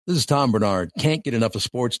This is Tom Bernard. Can't get enough of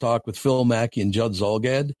sports talk with Phil Mackey and Judd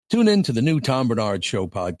Zolgad? Tune in to the new Tom Bernard Show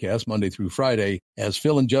podcast Monday through Friday as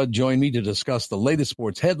Phil and Judd join me to discuss the latest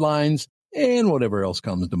sports headlines and whatever else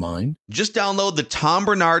comes to mind. Just download the Tom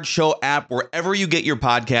Bernard Show app wherever you get your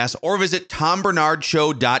podcasts or visit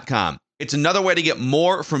tombernardshow.com. It's another way to get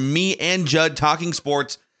more from me and Judd talking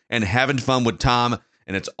sports and having fun with Tom,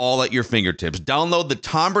 and it's all at your fingertips. Download the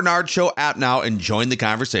Tom Bernard Show app now and join the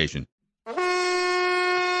conversation.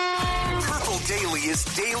 Purple Daily is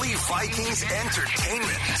daily Vikings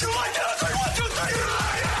entertainment. 2, 1, 2, 3, 1, 2,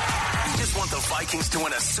 3. We just want the Vikings to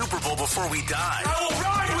win a Super Bowl before we die. I will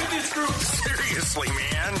ride with this group. Seriously,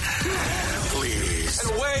 man. Please.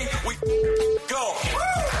 And away we go.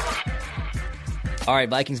 All right,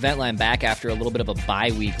 Vikings Vent Line back after a little bit of a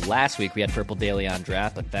bye week. Last week we had Purple Daily on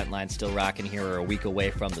draft, but Vent Line still rocking here. We're a week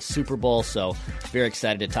away from the Super Bowl, so very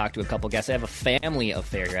excited to talk to a couple guests. I have a family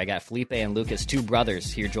affair here. I got Felipe and Lucas, two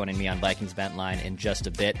brothers, here joining me on Vikings Vent Line in just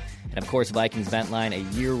a bit. And of course, Vikings Vent Line, a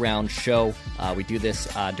year-round show. We do this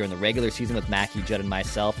during the regular season with Mackie, Judd, and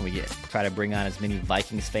myself, and we try to bring on as many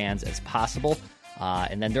Vikings fans as possible.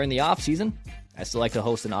 And then during the off-season, I still like to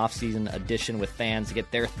host an off-season edition with fans to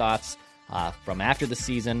get their thoughts from after the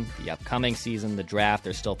season, the upcoming season, the draft.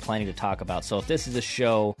 There's still plenty to talk about. So if this is a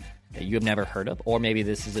show that you have never heard of, or maybe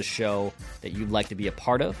this is a show that you'd like to be a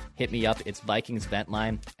part of, hit me up. It's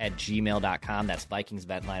VikingsVentline@gmail.com. That's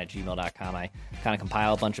VikingsVentline@gmail.com. I kind of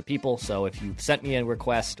compile a bunch of people, so if you've sent me a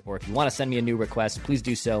request, or if you want to send me a new request, please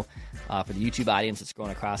do so. For the YouTube audience, it's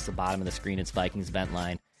scrolling across the bottom of the screen. It's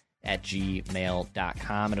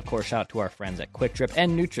VikingsVentline@gmail.com. And of course, shout out to our friends at Quick Trip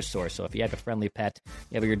and Nutrisource. So if you have a friendly pet,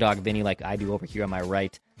 you have your dog Vinny like I do over here on my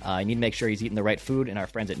right, you need to make sure he's eating the right food, and our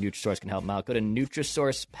friends at Nutrisource can help him out. Go to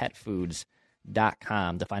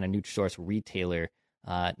NutrisourcePetFoods.com to find a Nutrisource retailer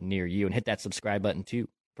near you, and hit that subscribe button too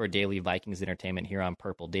for daily Vikings entertainment here on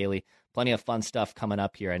Purple Daily. Plenty of fun stuff coming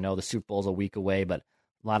up here. I know the Super Bowl's a week away, but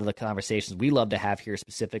a lot of the conversations we love to have here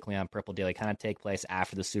specifically on Purple Daily kind of take place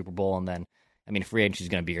after the Super Bowl, and then free agency is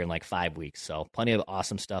going to be here in like 5 weeks, so plenty of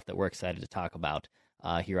awesome stuff that we're excited to talk about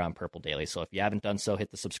here on Purple Daily. So if you haven't done so, hit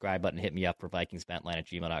the subscribe button, hit me up for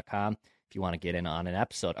VikingsVentline@gmail.com if you want to get in on an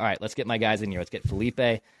episode. All right, let's get my guys in here. Let's get Felipe,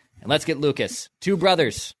 and let's get Lucas. Two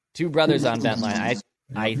brothers on Ventline.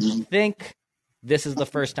 I think this is the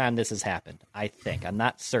first time this has happened. I think. I'm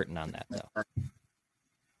not certain on that, though.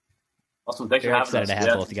 Awesome. Thanks for having us. Excited to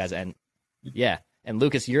have both you guys. And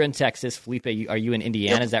Lucas, you're in Texas. Felipe, are you in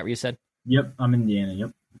Indiana? Yep. Is that where you said? Yep, I'm in Indiana,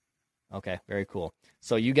 yep. Okay, very cool.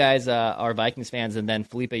 So you guys are Vikings fans, and then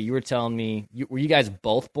Felipe, you were telling me, were you guys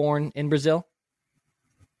both born in Brazil?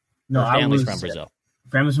 No, family's from Brazil.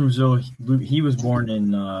 Family's from Brazil. He was born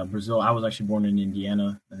in Brazil. I was actually born in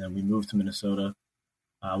Indiana, and then we moved to Minnesota.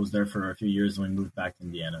 I was there for a few years, and we moved back to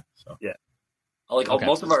Indiana. So yeah,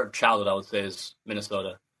 most of our childhood, I would say, is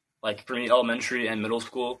Minnesota. Like for me, elementary and middle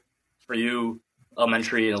school. For you,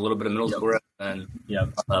 elementary and a little bit of middle school, and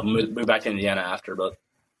moved back to Indiana after. But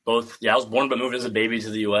both, I was born but moved as a baby to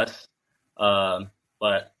the U.S. So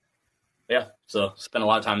spent a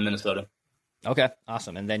lot of time in Minnesota. Okay,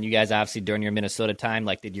 awesome. And then you guys obviously during your Minnesota time,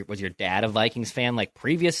 was your dad a Vikings fan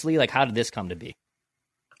previously? How did this come to be?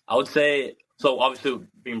 I would say so. Obviously,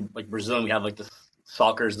 being Brazilian, we have this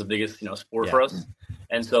soccer is the biggest sport for us,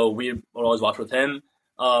 and so we would always watch with him.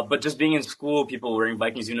 But just being in school, people wearing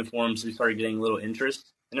Vikings uniforms, we started getting a little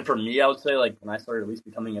interest. And then for me, I would say when I started at least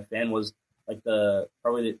becoming a fan was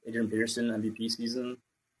probably the Adrian Peterson MVP season,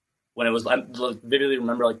 when it was. I vividly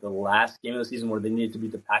remember the last game of the season where they needed to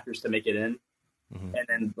beat the Packers to make it in, and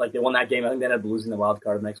then they won that game. I think they ended up losing the wild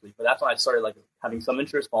card the next week. But that's when I started having some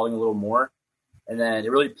interest, following a little more, and then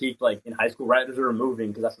it really peaked in high school right as we were moving,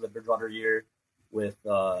 because that's the Bridgewater year with.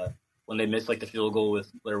 When they missed the field goal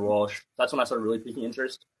with Blair Walsh. That's when I started really taking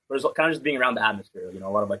interest. But it was kind of just being around the atmosphere. A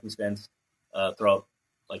lot of Vikings fans throughout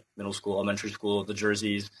middle school, elementary school, the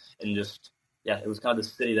jerseys, and just, it was kind of the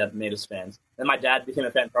city that made us fans. And my dad became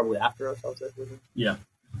a fan probably after us, I would say. Yeah.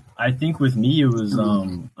 I think with me it was,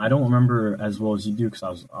 I don't remember as well as you do because I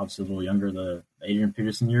was obviously a little younger, the Adrian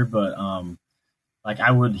Peterson year, but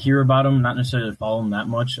I would hear about him, not necessarily follow him that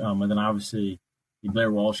much. And then obviously the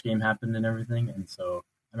Blair Walsh game happened and everything. And so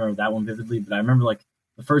I remember that one vividly, but I remember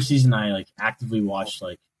the first season I actively watched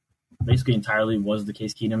basically entirely was the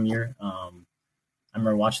Case Keenum year. I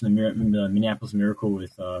remember watching the Minneapolis Miracle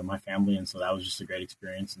with my family, and so that was just a great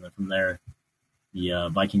experience. And then from there, the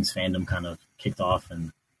Vikings fandom kind of kicked off,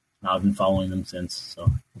 and I've been following them since. So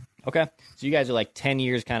okay, so you guys are 10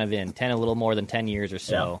 years kind of in, 10 a little more than 10 years or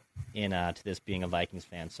so in to this being a Vikings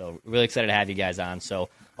fan. So really excited to have you guys on. So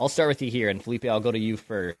I'll start with you here, and Felipe, I'll go to you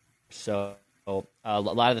first. So a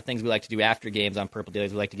lot of the things we like to do after games on Purple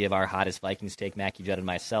Dailies, we like to give our hottest Vikings take, Mackie, Judd, and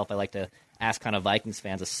myself. I like to ask kind of Vikings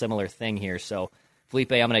fans a similar thing here. So,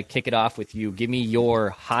 Felipe, I'm going to kick it off with you. Give me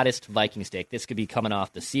your hottest Vikings take. This could be coming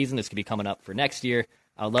off the season. This could be coming up for next year.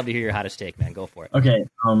 I would love to hear your hottest take, man. Go for it. Okay,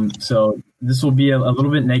 so this will be a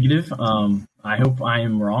little bit negative. I hope I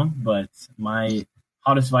am wrong, but my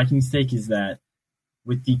hottest Vikings take is that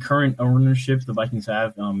with the current ownership the Vikings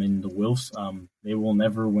have in the Wilfs, they will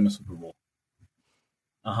never win a Super Bowl.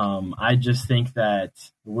 I just think that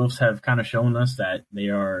the Wilfs have kind of shown us that they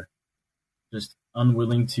are just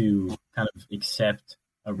unwilling to kind of accept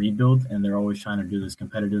a rebuild, and they're always trying to do this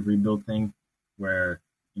competitive rebuild thing where,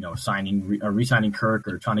 you know, re-signing Kirk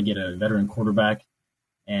or trying to get a veteran quarterback.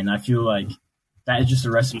 And I feel like that is just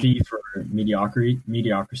a recipe for mediocrity.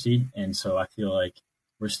 And so I feel like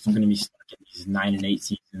we're still going to be stuck in these 9-8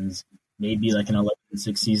 seasons, maybe like an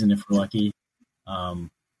 11-6 season if we're lucky,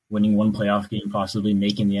 winning one playoff game, possibly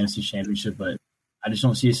making the NFC Championship. But I just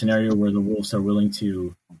don't see a scenario where the Wolves are willing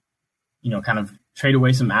to, you know, kind of trade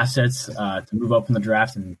away some assets to move up in the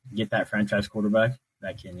draft and get that franchise quarterback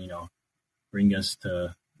that can, you know, bring us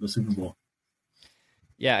to the Super Bowl.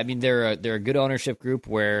 Yeah, I mean, they're a good ownership group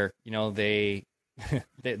where, you know, they're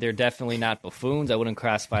definitely not buffoons. I wouldn't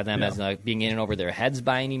classify them as being in and over their heads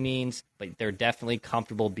by any means, but they're definitely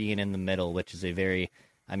comfortable being in the middle, which is a very,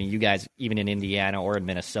 I mean, you guys, even in Indiana or in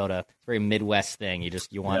Minnesota, it's a very Midwest thing.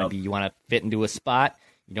 You want to fit into a spot.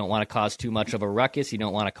 You don't want to cause too much of a ruckus. You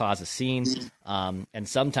don't want to cause a scene. And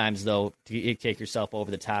sometimes, though, to take yourself over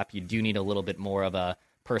the top, you do need a little bit more of a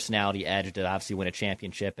personality edge to obviously win a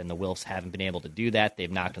championship, and the Wilfs haven't been able to do that.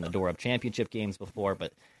 They've knocked on the door of championship games before,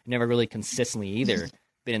 but never really consistently either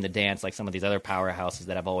been in the dance like some of these other powerhouses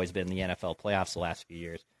that have always been in the NFL playoffs the last few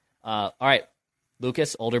years. All right,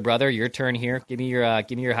 Lucas, older brother, your turn here. Give me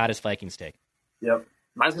your hottest Vikings take. Yep,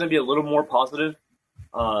 mine's going to be a little more positive,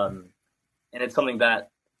 and it's something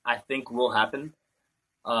that I think will happen.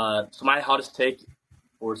 So my hottest take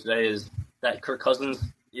for today is that Kirk Cousins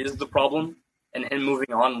is the problem, and him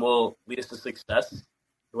moving on will lead us to success.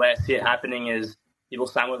 The way I see it happening is he will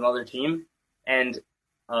sign with another team, and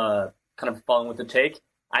kind of following with the take,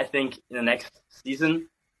 I think in the next season,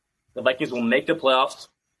 the Vikings will make the playoffs,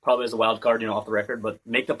 probably as a wild card, off the record, but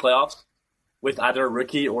make the playoffs with either a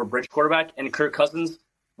rookie or bridge quarterback, and Kirk Cousins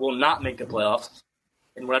will not make the playoffs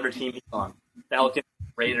in whatever team he's on. Falcons,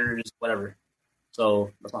 Raiders, whatever.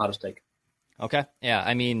 So that's my hottest take. Okay. Yeah,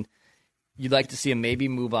 I mean, you'd like to see him maybe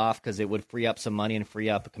move off because it would free up some money and free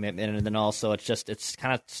up a commitment. And then also it's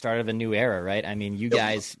kind of the start of a new era, right? I mean, you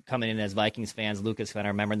guys coming in as Vikings fans, Lucas fan, I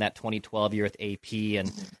remember that 2012 year with AP,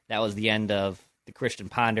 and that was the end of the Christian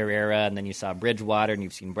Ponder era. And then you saw Bridgewater, and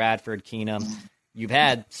you've seen Bradford, Keenum. You've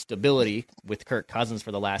had stability with Kirk Cousins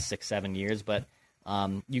for the last 6-7 years, but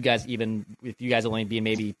you guys, even with you guys only being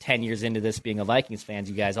maybe 10 years into this being a Vikings fans,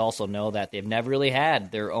 you guys also know that they've never really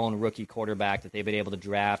had their own rookie quarterback that they've been able to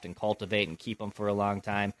draft and cultivate and keep them for a long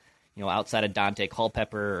time. Outside of Dante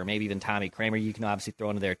Culpepper or maybe even Tommy Kramer, you can obviously throw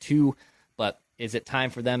into there too. But is it time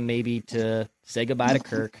for them maybe to say goodbye to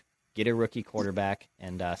Kirk, get a rookie quarterback,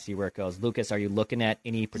 and see where it goes? Lucas, are you looking at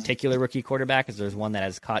any particular rookie quarterback? Is there one that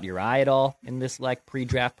has caught your eye at all in this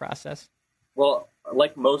pre-draft process? Well,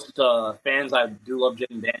 like most fans, I do love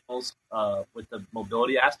Jaden Daniels with the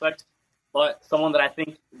mobility aspect. But someone that I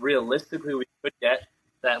think realistically we could get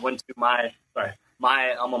that went to my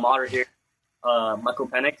alma mater here, Michael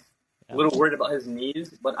Penix. A little worried about his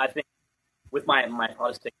knees, but I think with my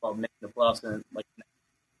hottest take about making the playoffs and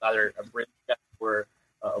either a bridge or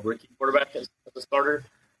a rookie quarterback as a starter,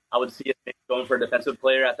 I would see it going for a defensive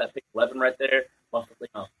player at that pick 11 right there. Well,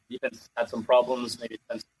 defense had some problems, maybe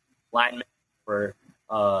defensive lineman or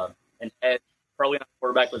an edge, probably not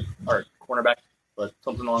quarterback or cornerback, but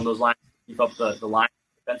something along those lines to keep up the line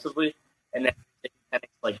defensively, and then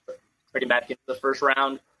taking Penix trading back into the first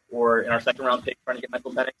round or in our second round pick trying to get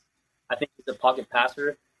Michael Penix. I think he's a pocket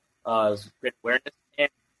passer, great awareness, and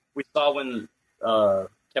we saw when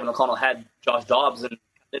Kevin O'Connell had Josh Dobbs and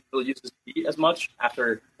didn't really use his feet as much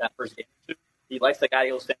after that first game. He likes the guy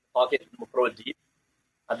who will stay in the pocket and will throw it deep.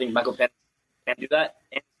 I think Michael Penix can do that,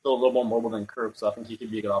 and still a little more mobile than Kirk, so I think he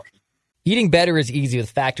could be a good option. Eating better is easy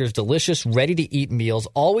with Factor's delicious, ready-to-eat meals,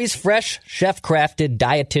 always fresh, chef-crafted,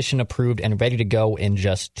 dietitian-approved, and ready to go in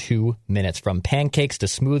just 2 minutes. From pancakes to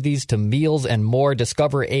smoothies to meals and more,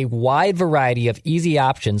 discover a wide variety of easy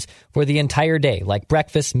options for the entire day, like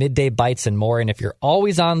breakfast, midday bites, and more. And if you're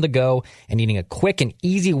always on the go and needing a quick and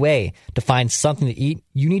easy way to find something to eat,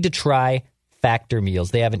 you need to try Factor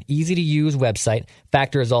Meals. They have an easy-to-use website.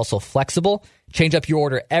 Factor is also flexible. Change up your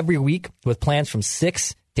order every week with plans from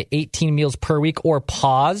 $6 to 18 meals per week, or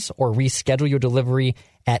pause or reschedule your delivery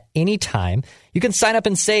at any time. You can sign up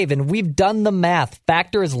and save, and we've done the math.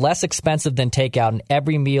 Factor is less expensive than takeout, and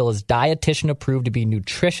every meal is dietitian approved to be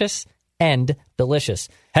nutritious and delicious.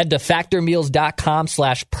 Head to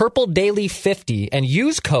factormeals.com/purpledaily50 and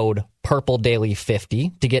use code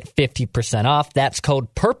purpledaily50 to get 50% off. That's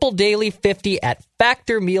code purpledaily50 at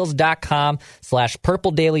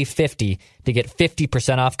factormeals.com/purpledaily50 to get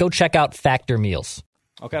 50% off. Go check out Factor Meals.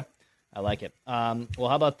 Okay. I like it. Well,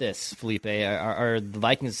 how about this, Felipe? Are the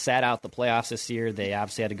Vikings sat out the playoffs this year? They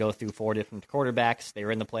obviously had to go through 4 different quarterbacks. They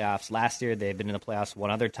were in the playoffs last year. They've been in the playoffs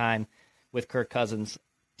one other time with Kirk Cousins.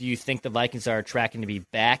 Do you think the Vikings are tracking to be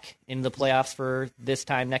back in the playoffs for this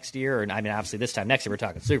time next year? Or, I mean, obviously this time next year we're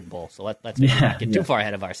talking Super Bowl, so let's not get too far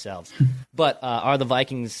ahead of ourselves. But are the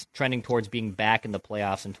Vikings trending towards being back in the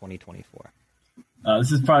playoffs in 2024?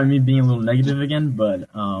 This is probably me being a little negative again, but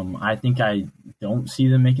I think I don't see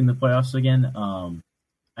them making the playoffs again.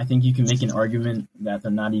 I think you can make an argument that we're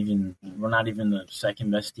not even the second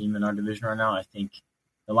best team in our division right now. I think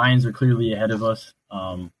the Lions are clearly ahead of us.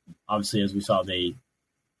 Obviously, as we saw, they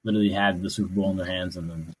literally had the Super Bowl in their hands, and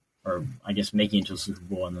then, or I guess making it to the Super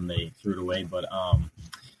Bowl, and then they threw it away. But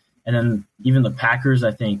and then even the Packers,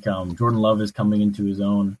 I think Jordan Love is coming into his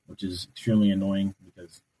own, which is extremely annoying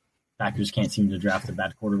because Packers can't seem to draft a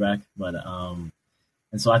bad quarterback. But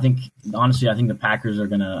and so I think the Packers are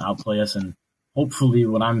going to outplay us, and hopefully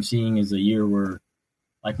what I'm seeing is a year where,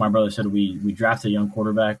 like my brother said, we draft a young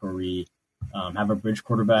quarterback, or we have a bridge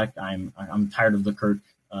quarterback. I'm tired of the Kirk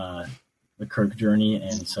journey,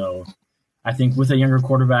 and so I think with a younger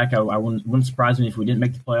quarterback, I wouldn't surprise me if we didn't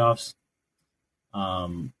make the playoffs. I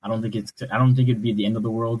don't think it'd be the end of the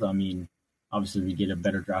world. I mean, obviously we get a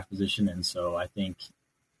better draft position, and so I think,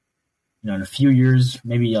 in a few years,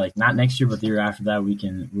 maybe like not next year, but the year after that,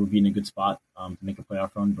 we'll be in a good spot to make a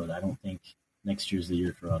playoff run. But I don't think next year's the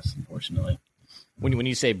year for us, unfortunately. When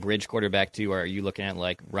you say bridge quarterback too, are you looking at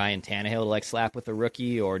like Ryan Tannehill to like slap with a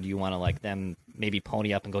rookie, or do you want to like them maybe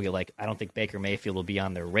pony up and go get like, I don't think Baker Mayfield will be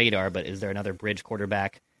on their radar, but is there another bridge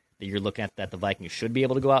quarterback that you're looking at that the Vikings should be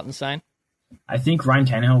able to go out and sign? I think Ryan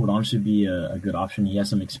Tannehill would honestly be a good option. He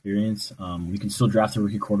has some experience. We can still draft a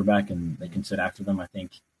rookie quarterback, and they can sit after them. I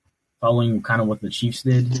think following kind of what the Chiefs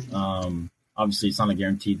did. Obviously, it's not a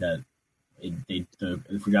guarantee that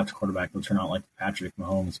if we draft a quarterback, they'll turn out like Patrick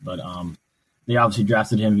Mahomes, but they obviously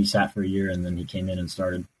drafted him. He sat for a year, and then he came in and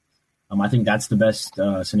started. I think that's the best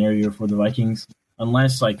scenario for the Vikings,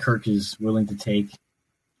 unless like Kirk is willing to take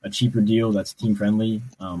a cheaper deal that's team friendly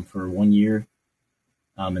for 1 year,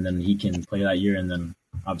 and then he can play that year and then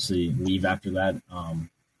obviously leave after that.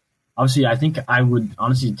 Obviously, I think I would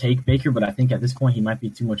honestly take Baker, but I think at this point he might be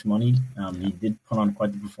too much money. He did put on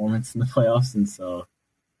quite the performance in the playoffs, and so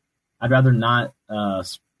I'd rather not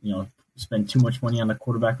spend too much money on a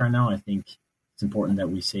quarterback right now. I think it's important that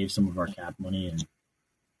we save some of our cap money, and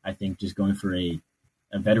I think just going for a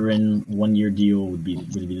veteran 1 year deal would be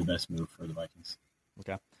the best move for the Vikings.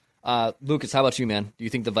 Okay. Lucas, how about you, man? Do you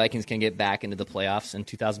think the Vikings can get back into the playoffs in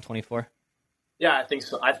 2024? Yeah, I think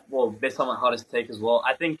so. Based on my hottest take as well,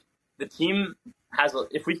 I think the team has,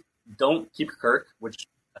 if we don't keep Kirk, which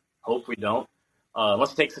I hope we don't,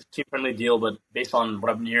 let's take a team-friendly deal, but based on what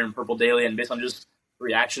I've been hearing in Purple Daily and based on just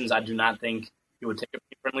reactions, I do not think he would take a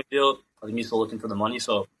team-friendly deal. I think he's still looking for the money,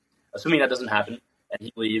 so assuming that doesn't happen and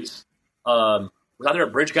he leaves, was either a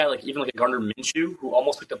bridge guy, like even like a Gardner Minshew, who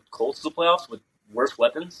almost took the Colts to the playoffs with worse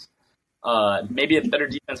weapons, maybe a better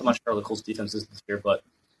defense. I'm not sure how the Colts defense is this year, but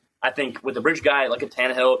I think with a bridge guy like a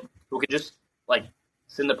Tannehill who could just like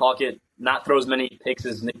sit in the pocket, not throw as many picks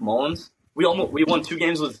as Nick Mullins. We won 2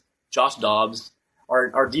 games with Josh Dobbs.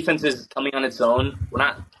 Our defense is coming on its own. We're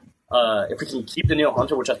not if we can keep Danielle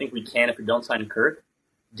Hunter, which I think we can if we don't sign Kirk,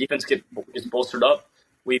 defense gets bolstered up.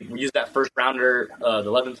 We use that first rounder, the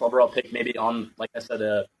 11th overall pick, maybe on, like I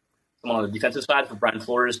said, someone on the defensive side for Brian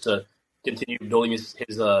Flores to continue building his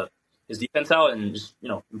defense out and just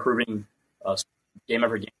improving game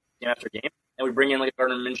after game. And we bring in like a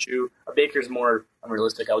Gardner Minshew. A Baker's more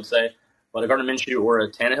unrealistic, I would say, but a Gardner Minshew or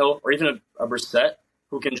a Tannehill or even a Brissett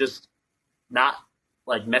who can just not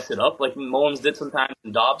like mess it up like Mullins did sometimes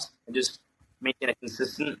and Dobbs, and just maintain a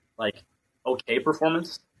consistent like okay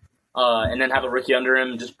performance. And then have a rookie under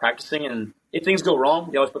him just practicing. And if things go wrong,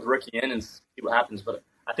 you always put the rookie in and see what happens. But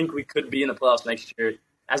I think we could be in the playoffs next year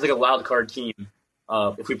as like a wild card team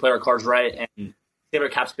if we play our cards right and save our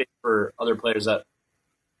cap space for other players that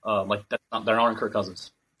that aren't Kirk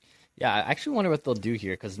Cousins. Yeah, I actually wonder what they'll do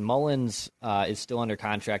here because Mullins is still under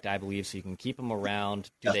contract, I believe, so you can keep him around.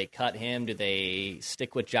 Do they cut him? Do they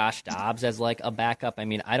stick with Josh Dobbs as like a backup? I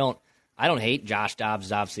mean, I don't I don't hate Josh Dobbs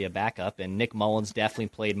is obviously a backup, and Nick Mullins definitely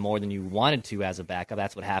played more than you wanted to as a backup.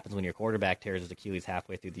 That's what happens when your quarterback tears his Achilles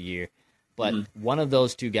halfway through the year. But one of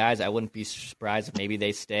those two guys, I wouldn't be surprised if maybe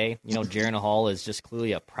they stay. Jaron Hall is just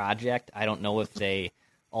clearly a project. I don't know if they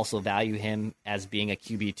also value him as being a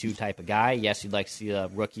QB2 type of guy. Yes, you'd like to see a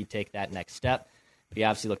rookie take that next step. But he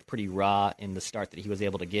obviously looked pretty raw in the start that he was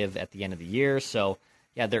able to give at the end of the year. So,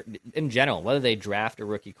 yeah, they're in general, whether they draft a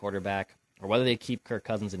rookie quarterback or whether they keep Kirk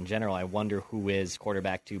Cousins in general, I wonder who is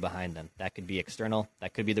quarterback 2 behind them. That could be external.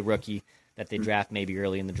 That could be the rookie that they draft maybe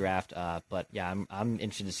early in the draft. But, yeah, I'm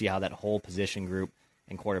interested to see how that whole position group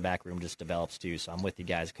and quarterback room just develops too. So I'm with you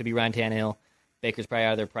guys. It could be Ryan Tannehill. Baker's probably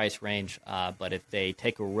out of their price range. But if they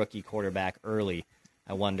take a rookie quarterback early,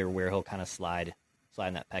 I wonder where he'll kind of slide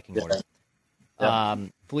in that pecking order.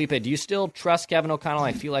 Felipe, do you still trust Kevin O'Connell?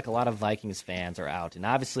 I feel like a lot of Vikings fans are out. And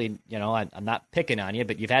obviously, I'm not picking on you,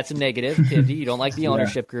 but you've had some negativity. You don't like the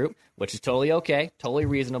ownership group, which is totally okay, totally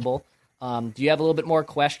reasonable. Do you have a little bit more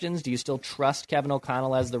questions? Do you still trust Kevin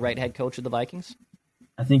O'Connell as the right head coach of the Vikings?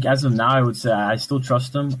 I think as of now, I would say I still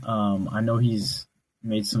trust him. I know he's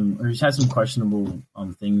had some questionable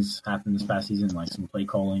things happen this past season, like some play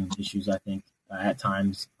calling issues, I think, at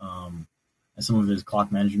times. And some of his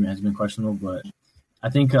clock management has been questionable, but I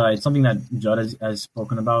think it's something that Judd has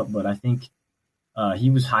spoken about. But I think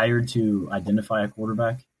he was hired to identify a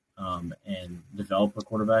quarterback and develop a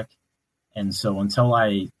quarterback. And so until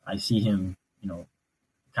I see him,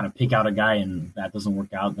 kind of pick out a guy and that doesn't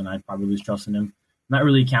work out, then I'd probably lose trust in him. I'm not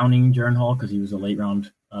really counting Jaron Hall because he was a late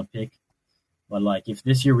round pick. But like if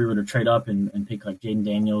this year we were to trade up and pick like Jaden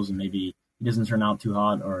Daniels and maybe he doesn't turn out too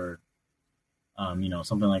hot or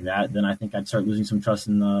something like that, then I think I'd start losing some trust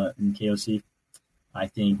in KOC. I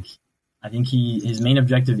think his main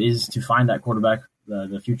objective is to find that quarterback,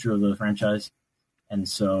 the future of the franchise, and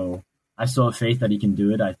so I still have faith that he can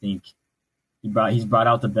do it. I think he's brought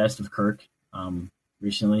out the best of Kirk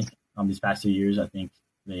recently. These past 2 years, I think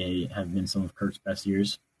they have been some of Kirk's best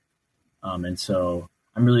years, and so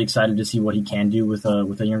I'm really excited to see what he can do with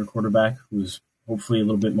a younger quarterback who's hopefully a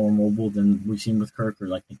little bit more mobile than we've seen with Kirk or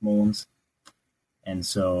like Nick Mullins. And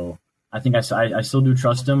so I think I still do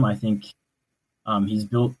trust him. I think he's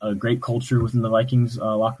built a great culture within the Vikings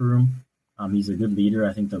locker room. He's a good leader.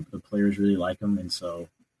 I think the players really like him. And so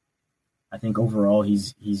I think overall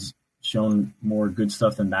he's shown more good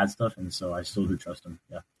stuff than bad stuff. And so I still do trust him.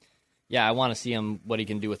 Yeah. Yeah, I want to see what he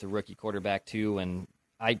can do with a rookie quarterback too. And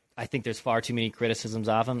I think there's far too many criticisms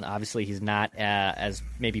of him. Obviously, he's not as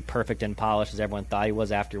maybe perfect and polished as everyone thought he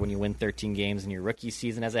was after when you win 13 games in your rookie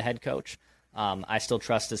season as a head coach. I still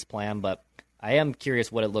trust this plan, but I am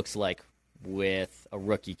curious what it looks like with a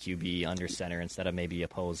rookie QB under center instead of maybe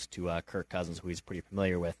opposed to Kirk Cousins, who he's pretty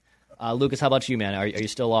familiar with. Lucas, how about you, man? Are you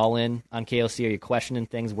still all in on KOC? Are you questioning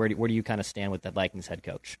things? Where do you kind of stand with the Vikings head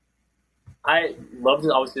coach? I loved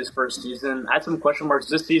obviously his first season. I had some question marks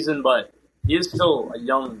this season, but he is still a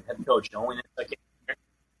young head coach. Only in his second year.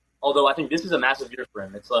 Although I think this is a massive year for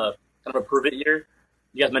him. It's a kind of a prove it year.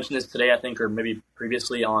 You guys mentioned this today, I think, or maybe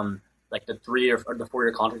previously on like the 3 or the 4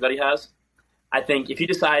 year contract that he has. I think if he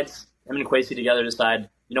decides, him and Kwesi together decide,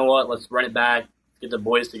 you know what, let's run it back, get the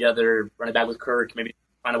boys together, run it back with Kirk, maybe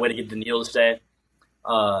find a way to get Daniil to stay,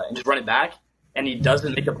 and just run it back, and he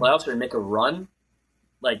doesn't make the playoffs or make a run,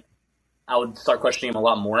 like, I would start questioning him a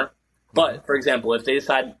lot more. But, for example, if they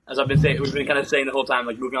decide, as I've been saying, we've been kind of saying the whole time,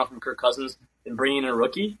 like moving on from Kirk Cousins and bringing in a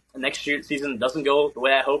rookie, and next year season doesn't go the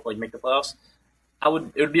way I hope, like make the playoffs,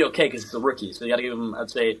 it would be okay because it's a rookie. So you got to give him, I'd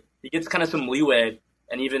say, he gets kind of some leeway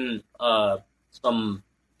and even some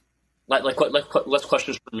less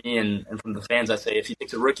questions from me and from the fans. I say if he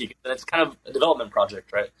takes a rookie, then it's kind of a development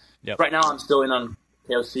project, right? Yep. Right now, I'm still in on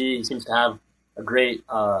KOC. He seems to have a great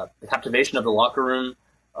captivation of the locker room.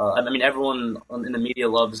 I mean, everyone in the media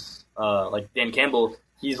loves like Dan Campbell.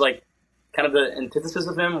 He's like kind of the antithesis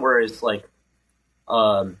of him, where it's like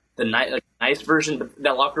the nice version, but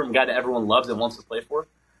that locker room guy that everyone loves and wants to play for.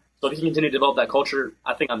 So if he can continue to develop that culture,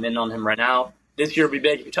 I think I'm in on him right now. This year will be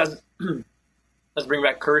big. If he tries to bring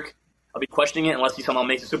back Kirk, I'll be questioning it unless he somehow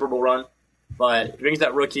makes a Super Bowl run. But if he brings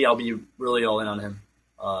that rookie, I'll be really all in on him.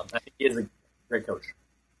 I think he is a great coach.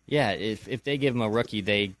 Yeah, if they give him a rookie,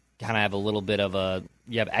 they kind of have a little bit of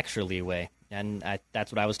you have extra leeway. And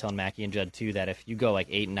that's what I was telling Mackie and Judd, too, that if you go like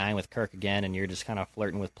 8-9 with Kirk again and you're just kind of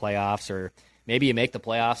flirting with playoffs, or maybe you make the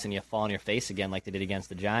playoffs and you fall on your face again like they did against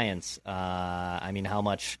the Giants, I mean, how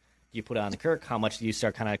much do you put on the Kirk? How much do you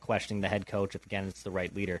start kind of questioning the head coach if, again, it's the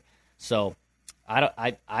right leader? So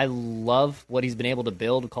I love what he's been able to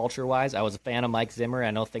build culture-wise. I was a fan of Mike Zimmer.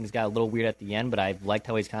 I know things got a little weird at the end, but I liked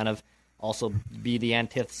how he's kind of also be the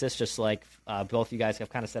antithesis, just like both you guys have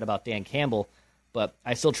kind of said about Dan Campbell. But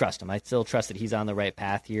I still trust him. I still trust that he's on the right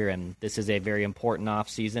path here, and this is a very important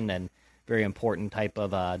offseason and very important type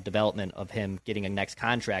of development of him getting a next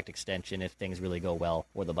contract extension if things really go well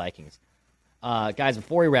for the Vikings. Guys,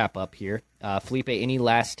 before we wrap up here, Felipe, any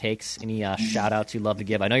last takes, any shout-outs you'd love to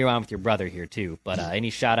give? I know you're on with your brother here, too, but any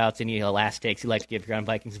shout-outs, any last takes you'd like to give here on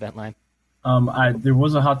Vikings Vent Line? There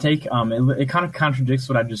was a hot take. It kind of contradicts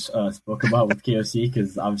what I just spoke about with KOC,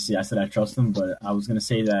 because obviously I said I trust him, but I was going to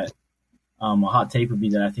say that a hot take would be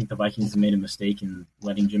that I think the Vikings made a mistake in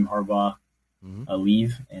letting Jim Harbaugh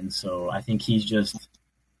leave, and so I think he just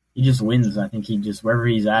wins. I think wherever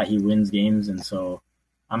he's at, he wins games, and so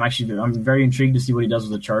I'm very intrigued to see what he does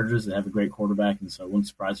with the Chargers. They have a great quarterback, and so it wouldn't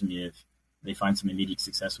surprise me if they find some immediate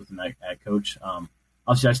success with him at coach.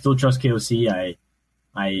 Obviously, I still trust KOC.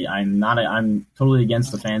 I'm totally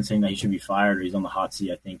against the fans saying that he should be fired or he's on the hot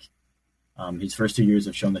seat. I think his first 2 years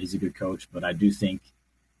have shown that he's a good coach, but I do think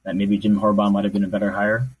that maybe Jim Harbaugh might have been a better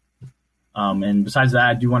hire. And besides that,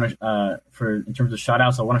 I do want to, in terms of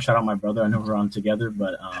shout-outs, I want to shout out my brother. I know we're on together,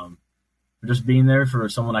 but for just being there for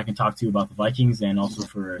someone I can talk to about the Vikings, and also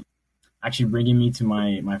for actually bringing me to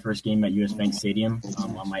my first game at US Bank Stadium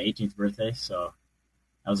on my 18th birthday. So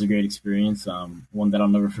that was a great experience, one that I'll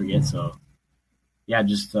never forget. So yeah,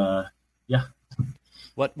 yeah.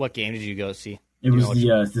 What game did you go see? It was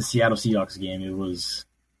the Seattle Seahawks game. It was,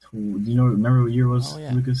 remember what year it was,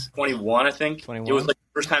 Lucas? 21, I think. 21? It was like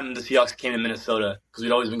the first time the Seahawks came to Minnesota, because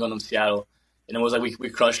we'd always been going to Seattle. And it was like we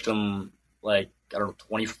crushed them, like, I don't know,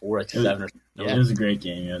 24, like 7 or something. It was a great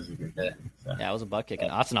game. It was a butt kicking.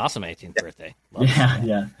 That's an awesome 18th birthday.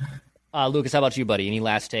 Yeah. Lucas, how about you, buddy? Any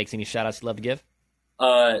last takes, any shout-outs you'd love to give?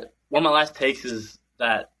 One of my last takes is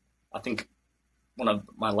that I think one of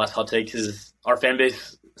my last hot takes is our fan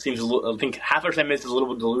base I think half our fan base is a little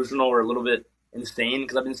bit delusional or a little bit insane,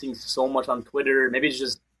 because I've been seeing so much on Twitter. Maybe it's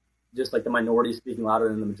just like the minority speaking louder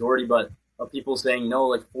than the majority, but of people saying, no,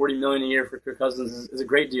 like $40 million a year for Kirk Cousins is a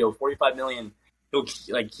great deal. $45 million.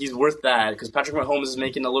 He's worth that, because Patrick Mahomes is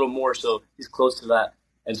making a little more, so he's close to that.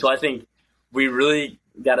 And so I think we really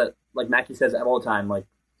got to, like Mackie says all the time, like,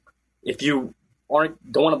 if you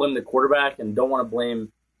don't want to blame the quarterback and don't want to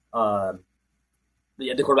blame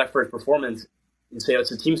the quarterback for his performance and say it's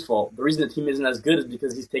the team's fault, the reason the team isn't as good is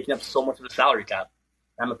because he's taking up so much of the salary cap.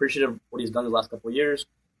 I'm appreciative of what he's done the last couple of years.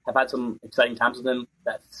 I've had some exciting times with him.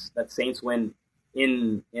 That Saints win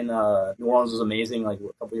in New Orleans was amazing. Like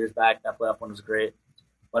a couple years back, that playoff one was great.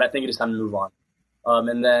 But I think it is time to move on.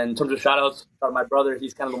 And then in terms of shout-outs, shout out to my brother.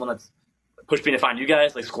 He's kind of the one that's pushed me to find you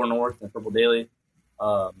guys, like Score North and Purple Daily.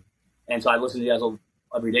 And so I listen to you guys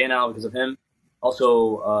every day now because of him.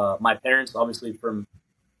 Also, my parents, obviously, from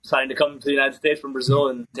deciding to come to the United States from Brazil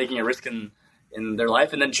and taking a risk in their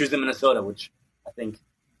life, and then choosing Minnesota, which I think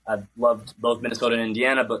I've loved both Minnesota and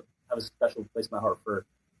Indiana, but I have a special place in my heart for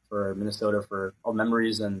Minnesota, for all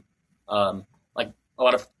memories. And like a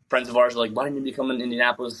lot of friends of ours are like, why didn't you become an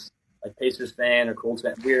Indianapolis like Pacers fan or Colts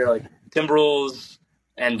fan? We're like Timberwolves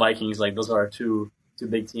and Vikings. Like those are our two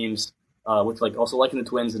big teams, with like also liking the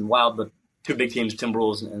Twins and Wild, but two big teams,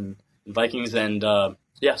 Timberwolves and Vikings. And so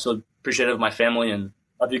appreciative of my family and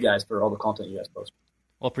love you guys for all the content you guys post.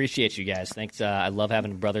 Well, appreciate you guys. Thanks. I love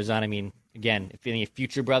having brothers on. I mean, again, if any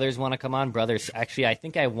future brothers want to come on, brothers. Actually, I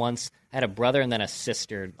think I once had a brother and then a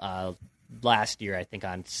sister last year, I think,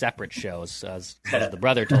 on separate shows. The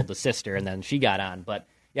brother told the sister, and then she got on. But,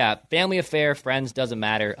 yeah, family affair, friends, doesn't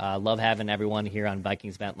matter. Love having everyone here on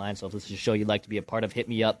Vikings Vent Line. So if this is a show you'd like to be a part of, hit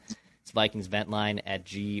me up. It's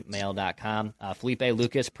VikingsVentLine@gmail.com. Felipe,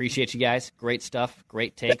 Lucas, appreciate you guys. Great stuff.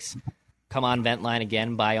 Great takes. Come on Vent Line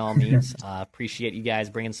again, by all means. Appreciate you guys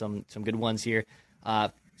bringing some good ones here.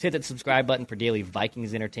 Hit that subscribe button for daily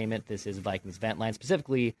Vikings entertainment. This is Vikings Vent Line,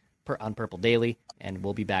 specifically on Purple Daily, and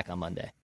we'll be back on Monday.